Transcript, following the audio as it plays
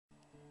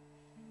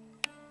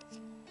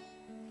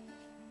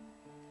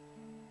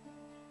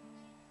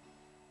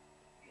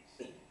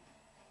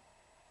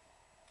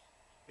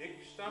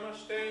sta maar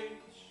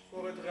steeds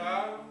voor het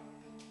raam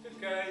te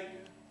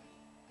kijken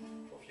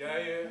of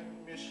jij er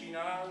misschien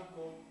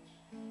aankomt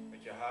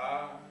met je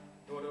haar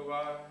door de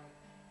war,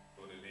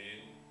 door de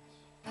wind.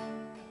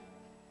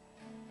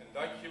 En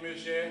dat je me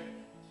zegt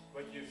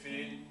wat je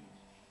vindt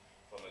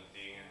van de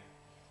dingen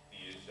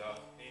die je zag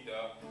die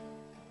dag.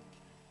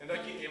 En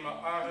dat je in mijn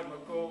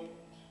armen komt,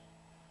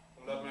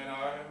 omdat mijn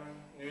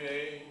armen nu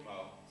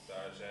eenmaal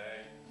daar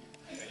zijn.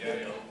 En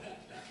jij ook.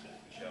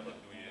 Dus ja, wat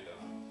doe je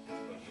dan?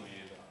 Wat doe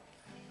je dan?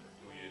 Wat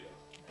doe je dan?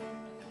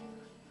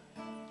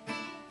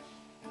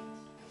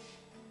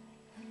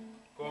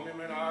 Kom in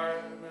mijn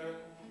armen,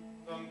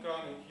 dan kan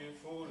ik je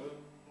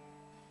voelen.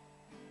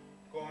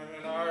 Kom in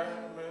mijn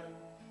armen,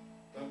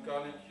 dan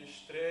kan ik je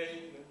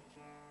strelen.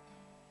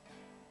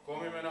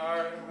 Kom in mijn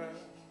armen,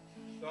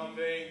 dan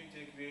weet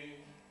ik weer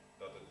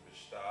dat het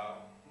bestaat.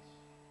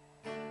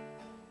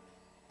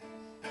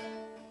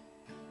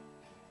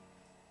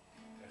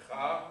 En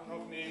ga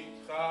nog niet,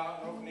 ga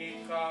nog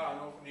niet, ga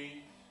nog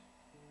niet.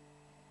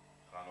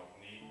 Ga nog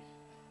niet.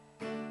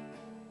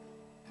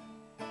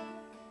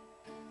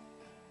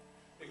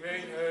 Ik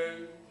weet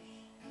heus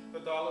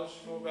dat alles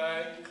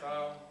voorbij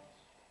gaat.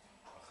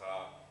 Maar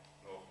ga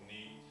nog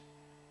niet,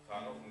 ga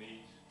nog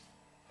niet,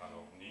 ga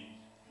nog